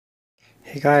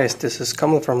Hey guys, this is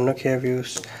Kamal from Nokia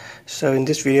Views. So in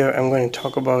this video I'm going to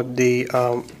talk about the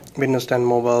Windows 10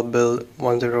 Mobile build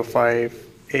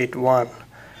 10581.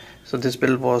 So this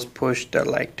build was pushed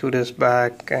like 2 days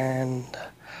back, and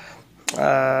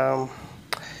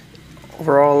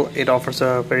overall it offers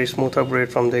a very smooth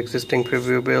upgrade from the existing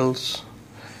preview builds.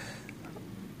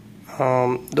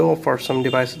 Though for some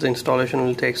devices the installation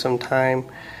will take some time.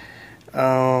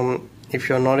 If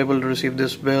you're not able to receive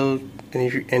this build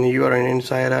and you are an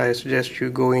insider, I suggest you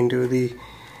go into the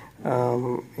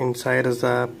Insiders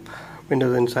app,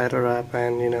 Windows Insider app,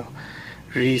 and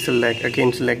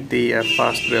select the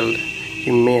fast build.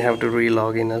 You may have to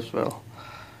re-log in as well.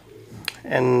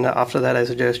 And after that, I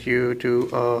suggest you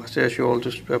all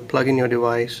to plug in your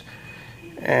device,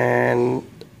 and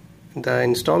the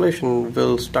installation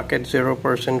will stuck at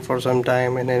 0% for some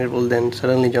time, and then it will then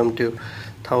suddenly jump to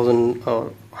 1000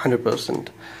 or 100%.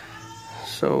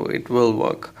 So it will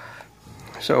work.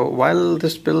 So while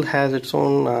this build has its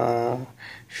own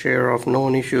share of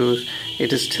known issues,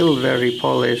 it is still very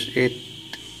polished. It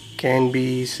can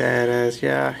be said as,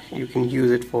 yeah, you can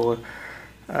use it for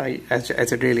as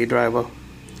a daily driver,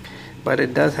 but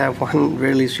it does have one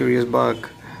really serious bug.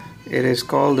 It is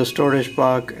called the storage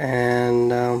bug,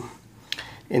 and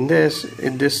in this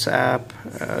app,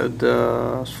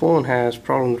 the phone has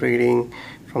problem reading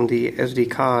from the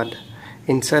SD card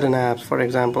in certain apps. For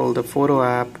example, the photo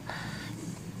app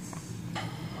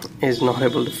is not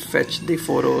able to fetch the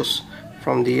photos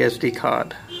from the SD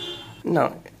card.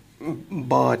 Now,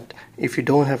 but if you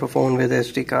don't have a phone with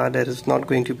SD card, that is not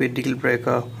going to be a deal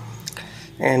breaker.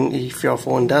 And if your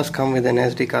phone does come with an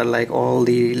SD card, like all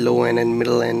the low end and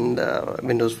middle end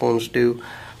Windows phones do,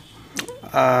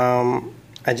 I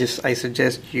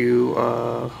suggest you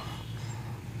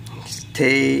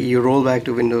roll back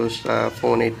to Windows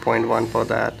Phone 8.1 for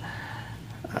that.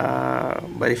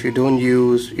 But if you don't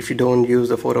use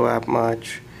the photo app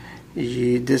much,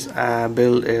 this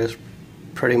build is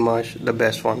pretty much the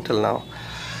best one till now.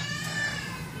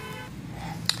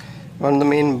 One of the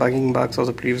main bugs of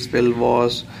the previous build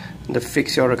was the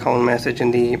fix your account message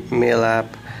in the mail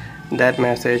app. That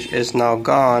message is now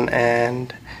gone,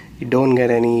 and you don't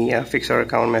get any fix your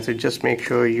account message. Just make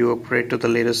sure you upgrade to the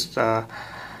latest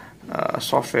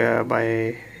software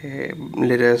by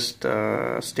latest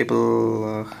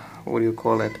stable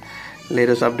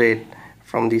latest update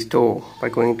from the store, by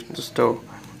going to the store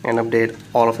and update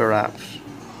all of your apps.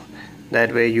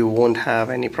 That way you won't have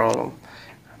any problem.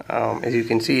 As you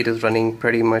can see, it is running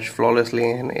pretty much flawlessly,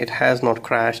 and it has not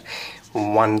crashed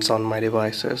once on my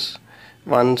devices.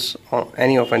 Once on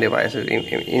any of my devices.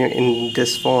 In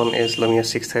this phone is Lumia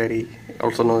 630,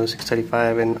 also known as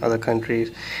 635 in other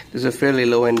countries. This is a fairly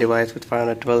low-end device with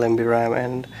 512 MB RAM,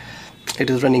 and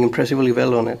it is running impressively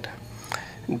well on it.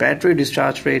 Battery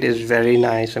discharge rate is very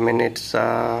nice. I mean, it's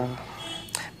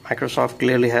Microsoft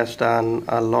clearly has done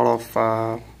a lot of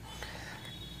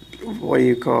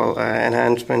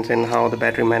enhancements in how the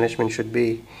battery management should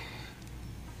be.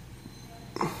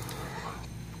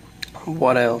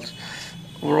 What else?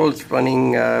 Overall, it's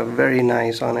running very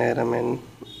nice on it. I mean,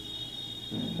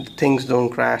 things don't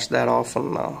crash that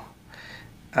often now.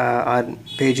 Our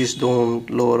pages don't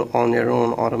load on their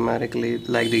own automatically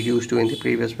like they used to in the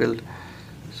previous build.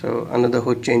 So under the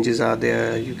hood changes are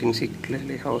there. You can see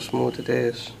clearly how smooth it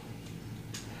is.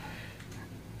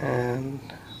 And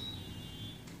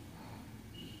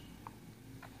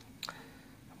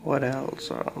what else?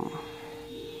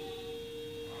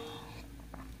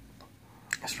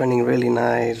 It's running really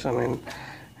nice. I mean,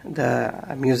 the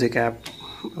music app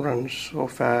runs so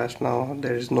fast now.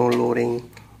 There is no loading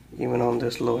even on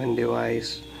this low-end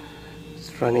device.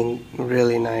 It's running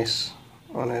really nice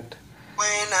on it. When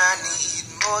I need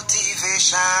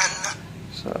motivation.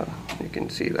 So you can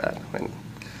see that when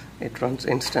it runs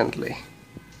instantly.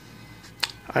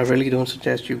 I really don't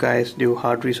suggest you guys do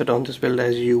hard reset on this build,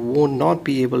 as you will not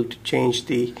be able to change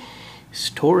the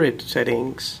storage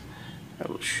settings. I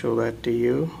will show that to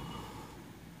you.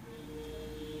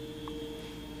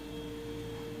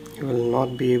 You will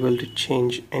not be able to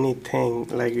change anything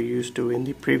like you used to in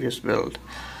the previous build.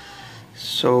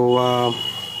 So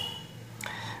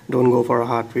don't go for a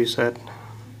hard reset.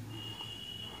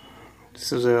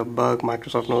 This is a bug.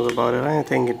 Microsoft knows about it. I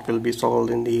think it will be solved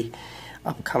in the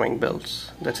upcoming builds.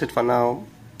 That's it for now.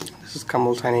 This is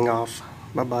Kamal signing off.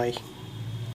 Bye bye.